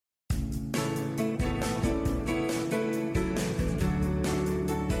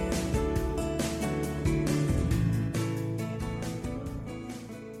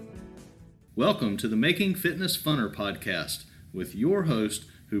Welcome to the Making Fitness Funner podcast with your host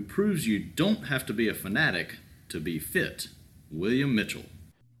who proves you don't have to be a fanatic to be fit, William Mitchell.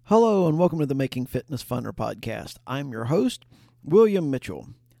 Hello and welcome to the Making Fitness Funner podcast. I'm your host, William Mitchell.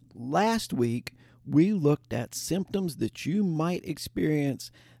 Last week, we looked at symptoms that you might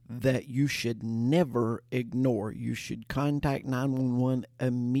experience that you should never ignore. You should contact 911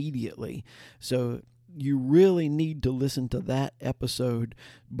 immediately. So you really need to listen to that episode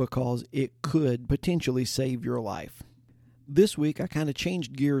because it could potentially save your life. This week, I kind of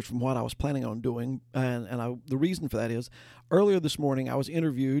changed gears from what I was planning on doing, and the reason for that is earlier this morning, I was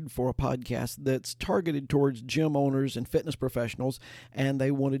interviewed for a podcast that's targeted towards gym owners and fitness professionals, and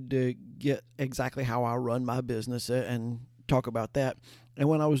they wanted to get exactly how I run my business and talk about that. And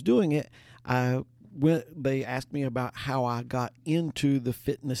when I was doing it, they asked me about how I got into the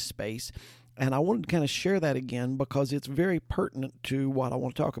fitness space, and I wanted to kind of share that again because it's very pertinent to what I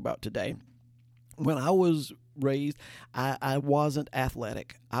want to talk about today. When I was raised, I wasn't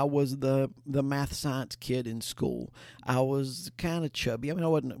athletic. I was the math science kid in school. I was kind of chubby. I mean, I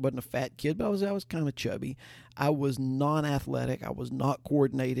wasn't a fat kid, but I was kind of chubby. I was non-athletic. I was not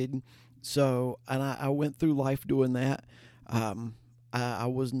coordinated. So, and I went through life doing that. I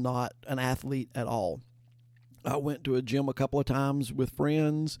was not an athlete at all. I went to a gym a couple of times with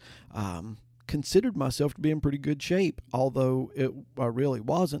friends. Considered myself to be in pretty good shape, although I really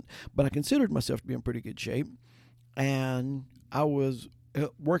wasn't, but I considered myself to be in pretty good shape. And I was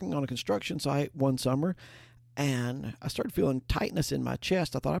working on a construction site one summer, and I started feeling tightness in my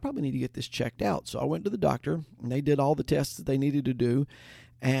chest. I thought I probably need to get this checked out. So I went to the doctor, and they did all the tests that they needed to do.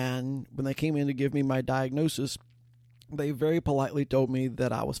 And when they came in to give me my diagnosis, they very politely told me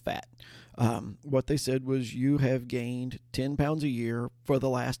that I was fat. What they said was, you have gained 10 pounds a year for the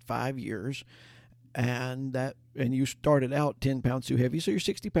last 5 years, and you started out 10 pounds too heavy, so you're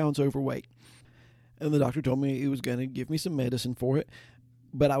 60 pounds overweight. And the doctor told me he was going to give me some medicine for it,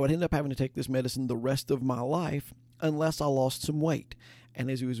 but I would end up having to take this medicine the rest of my life unless I lost some weight. And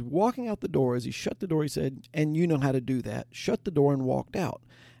as he was walking out the door, as he shut the door, he said, "And you know how to do that." Shut the door and walked out.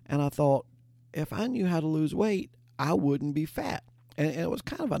 And I thought, if I knew how to lose weight, I wouldn't be fat. And it was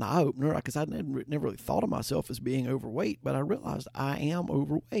kind of an eye-opener because I never really thought of myself as being overweight, but I realized I am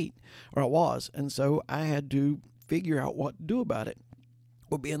overweight, or I was. And so I had to figure out what to do about it.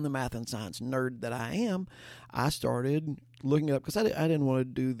 Well, being the math and science nerd that I am, I started looking it up because I didn't want to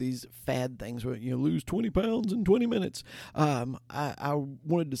do these fad things where, lose 20 pounds in 20 minutes. I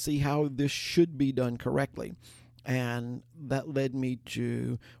wanted to see how this should be done correctly. And that led me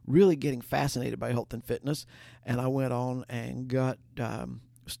to really getting fascinated by health and fitness. And I went on and got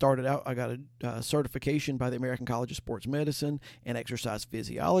started out. I got a certification by the American College of Sports Medicine in exercise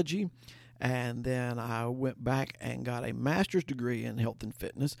physiology. And then I went back and got a master's degree in health and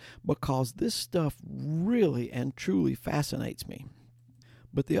fitness because this stuff really and truly fascinates me.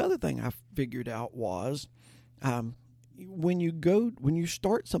 But the other thing I figured out was, when you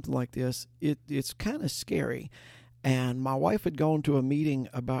start something like this, it's kind of scary. And my wife had gone to a meeting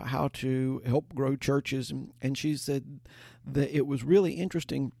about how to help grow churches, and she said that it was really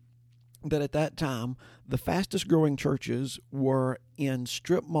interesting that at that time, the fastest growing churches were in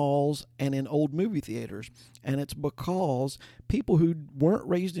strip malls and in old movie theaters. And it's because people who weren't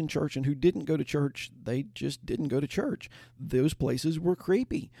raised in church and who didn't go to church, they just didn't go to church. Those places were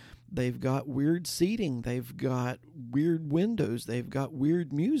creepy. They've got weird seating. They've got weird windows. They've got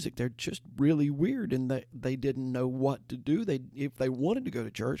weird music. They're just really weird, and they didn't know what to do. If they wanted to go to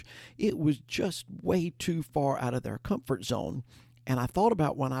church, it was just way too far out of their comfort zone. And I thought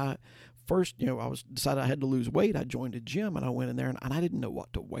about when I first, decided I had to lose weight. I joined a gym, and I went in there, and I didn't know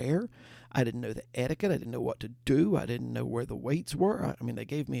what to wear. I didn't know the etiquette. I didn't know what to do. I didn't know where the weights were. I mean, they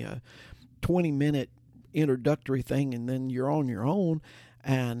gave me a 20-minute introductory thing, and then you're on your own.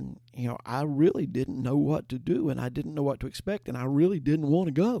 And, I really didn't know what to do, and I didn't know what to expect, and I really didn't want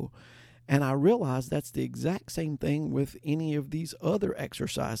to go. And I realized that's the exact same thing with any of these other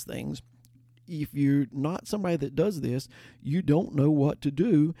exercise things. If you're not somebody that does this, you don't know what to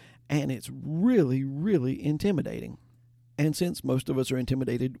do, and it's really, really intimidating. And since most of us are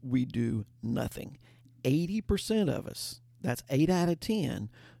intimidated, we do nothing. 80% of us, that's 8 out of 10,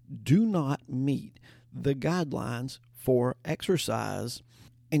 do not meet the guidelines for exercise.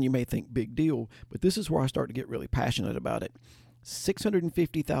 And you may think, big deal, but this is where I start to get really passionate about it.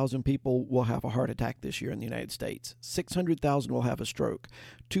 650,000 people will have a heart attack this year in the United States. 600,000 will have a stroke.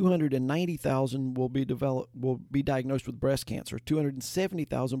 290,000 will be diagnosed with breast cancer.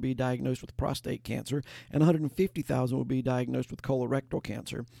 270,000 will be diagnosed with prostate cancer, and 150,000 will be diagnosed with colorectal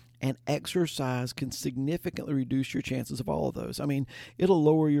cancer. and exercise can significantly reduce your chances of all of those. I mean, it'll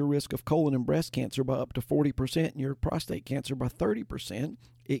lower your risk of colon and breast cancer by up to 40% and your prostate cancer by 30%.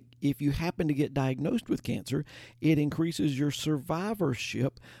 If you happen to get diagnosed with cancer, it increases your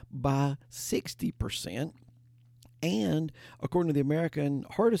survivorship by 60%. And according to the American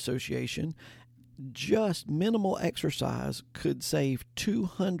Heart Association, just minimal exercise could save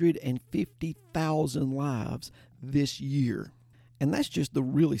 250,000 lives this year. And that's just the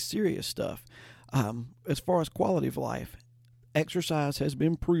really serious stuff. As far as quality of life, exercise has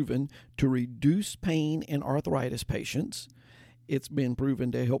been proven to reduce pain in arthritis patients. It's been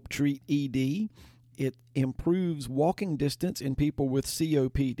proven to help treat ED. It improves walking distance in people with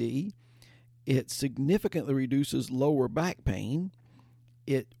COPD. It significantly reduces lower back pain.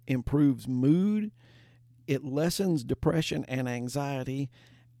 It improves mood. It lessens depression and anxiety.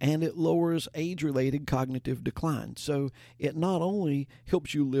 And it lowers age-related cognitive decline. So it not only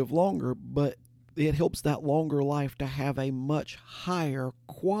helps you live longer, but it helps that longer life to have a much higher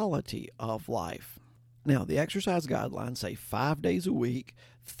quality of life. Now, the exercise guidelines say 5 days a week,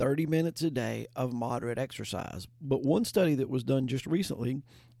 30 minutes a day of moderate exercise. But one study that was done just recently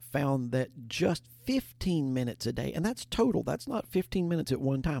found that just 15 minutes a day, and that's total, that's not 15 minutes at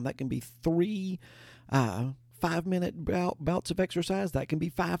one time. That can be 3 5-minute bouts of exercise. That can be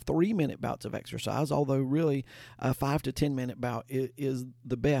 5 3-minute bouts of exercise, although really a 5 to 10-minute bout is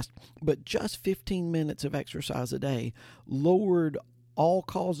the best. But just 15 minutes of exercise a day lowered all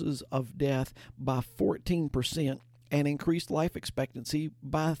causes of death by 14% and increased life expectancy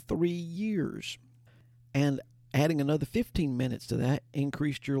by 3 years. And adding another 15 minutes to that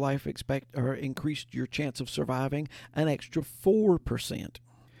increased your increased your chance of surviving an extra 4%.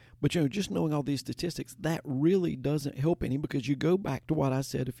 But just knowing all these statistics, that really doesn't help any, because you go back to what I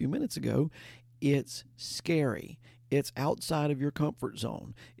said a few minutes ago. It's scary. It's outside of your comfort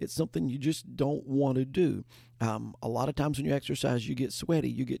zone. It's something you just don't want to do. A lot of times when you exercise, you get sweaty,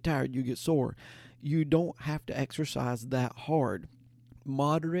 you get tired, you get sore. You don't have to exercise that hard.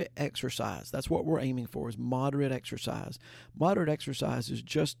 Moderate exercise, that's what we're aiming for, is moderate exercise. Moderate exercise is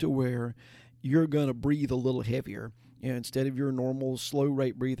just to where you're going to breathe a little heavier. Instead of your normal slow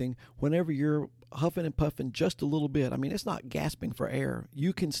rate breathing, whenever you're huffing and puffing just a little bit, I mean, it's not gasping for air.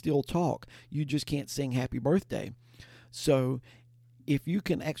 You can still talk. You just can't sing happy birthday. So if you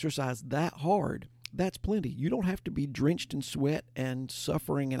can exercise that hard, that's plenty. You don't have to be drenched in sweat and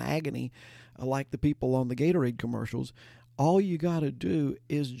suffering in agony like the people on the Gatorade commercials. All you got to do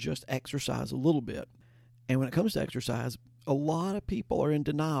is just exercise a little bit. And when it comes to exercise, a lot of people are in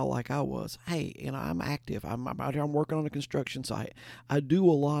denial like I was. Hey, I'm active. I'm out here. I'm working on a construction site. I do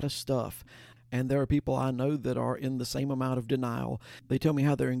a lot of stuff. And there are people I know that are in the same amount of denial. They tell me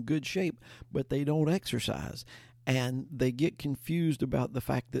how they're in good shape, but they don't exercise. And they get confused about the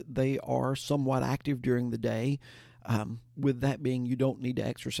fact that they are somewhat active during the day. With that being, you don't need to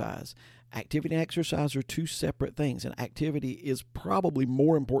exercise. Activity and exercise are two separate things, and activity is probably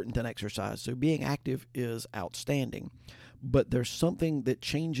more important than exercise. So being active is outstanding. But there's something that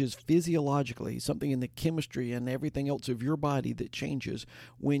changes physiologically, something in the chemistry and everything else of your body that changes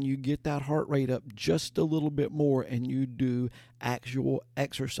when you get that heart rate up just a little bit more and you do actual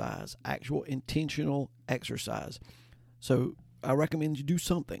exercise, actual intentional exercise. So I recommend you do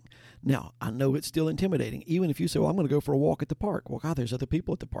something. Now, I know it's still intimidating. Even if you say, well, I'm going to go for a walk at the park. Well, God, there's other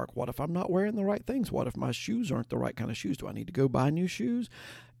people at the park. What if I'm not wearing the right things? What if my shoes aren't the right kind of shoes? Do I need to go buy new shoes?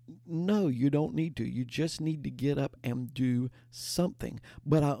 No, you don't need to. You just need to get up and do something.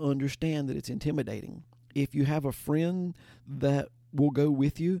 But I understand that it's intimidating. If you have a friend that will go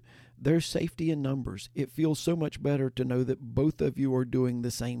with you, there's safety in numbers. It feels so much better to know that both of you are doing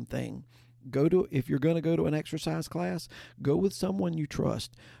the same thing. If you're going to go to an exercise class, go with someone you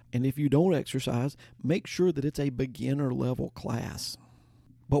trust. And if you don't exercise, make sure that it's a beginner level class.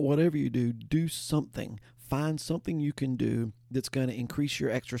 But whatever you do, do something. Find something you can do that's going to increase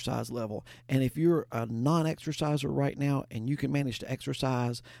your exercise level. And if you're a non-exerciser right now and you can manage to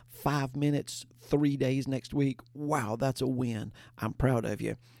exercise 5 minutes, 3 days next week, wow, that's a win. I'm proud of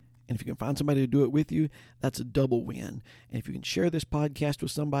you. And if you can find somebody to do it with you, that's a double win. And if you can share this podcast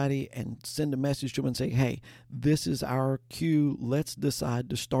with somebody and send a message to them and say, hey, this is our cue. Let's decide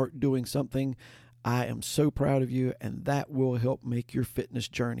to start doing something. I am so proud of you, and that will help make your fitness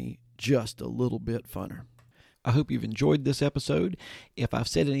journey just a little bit funner. I hope you've enjoyed this episode. If I've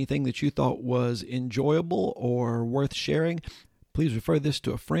said anything that you thought was enjoyable or worth sharing, please refer this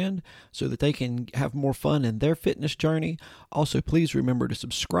to a friend so that they can have more fun in their fitness journey. Also, please remember to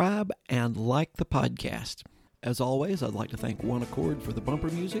subscribe and like the podcast. As always, I'd like to thank One Accord for the bumper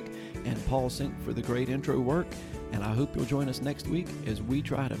music and Paul Sink for the great intro work. And I hope you'll join us next week as we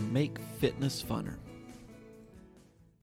try to make fitness funner.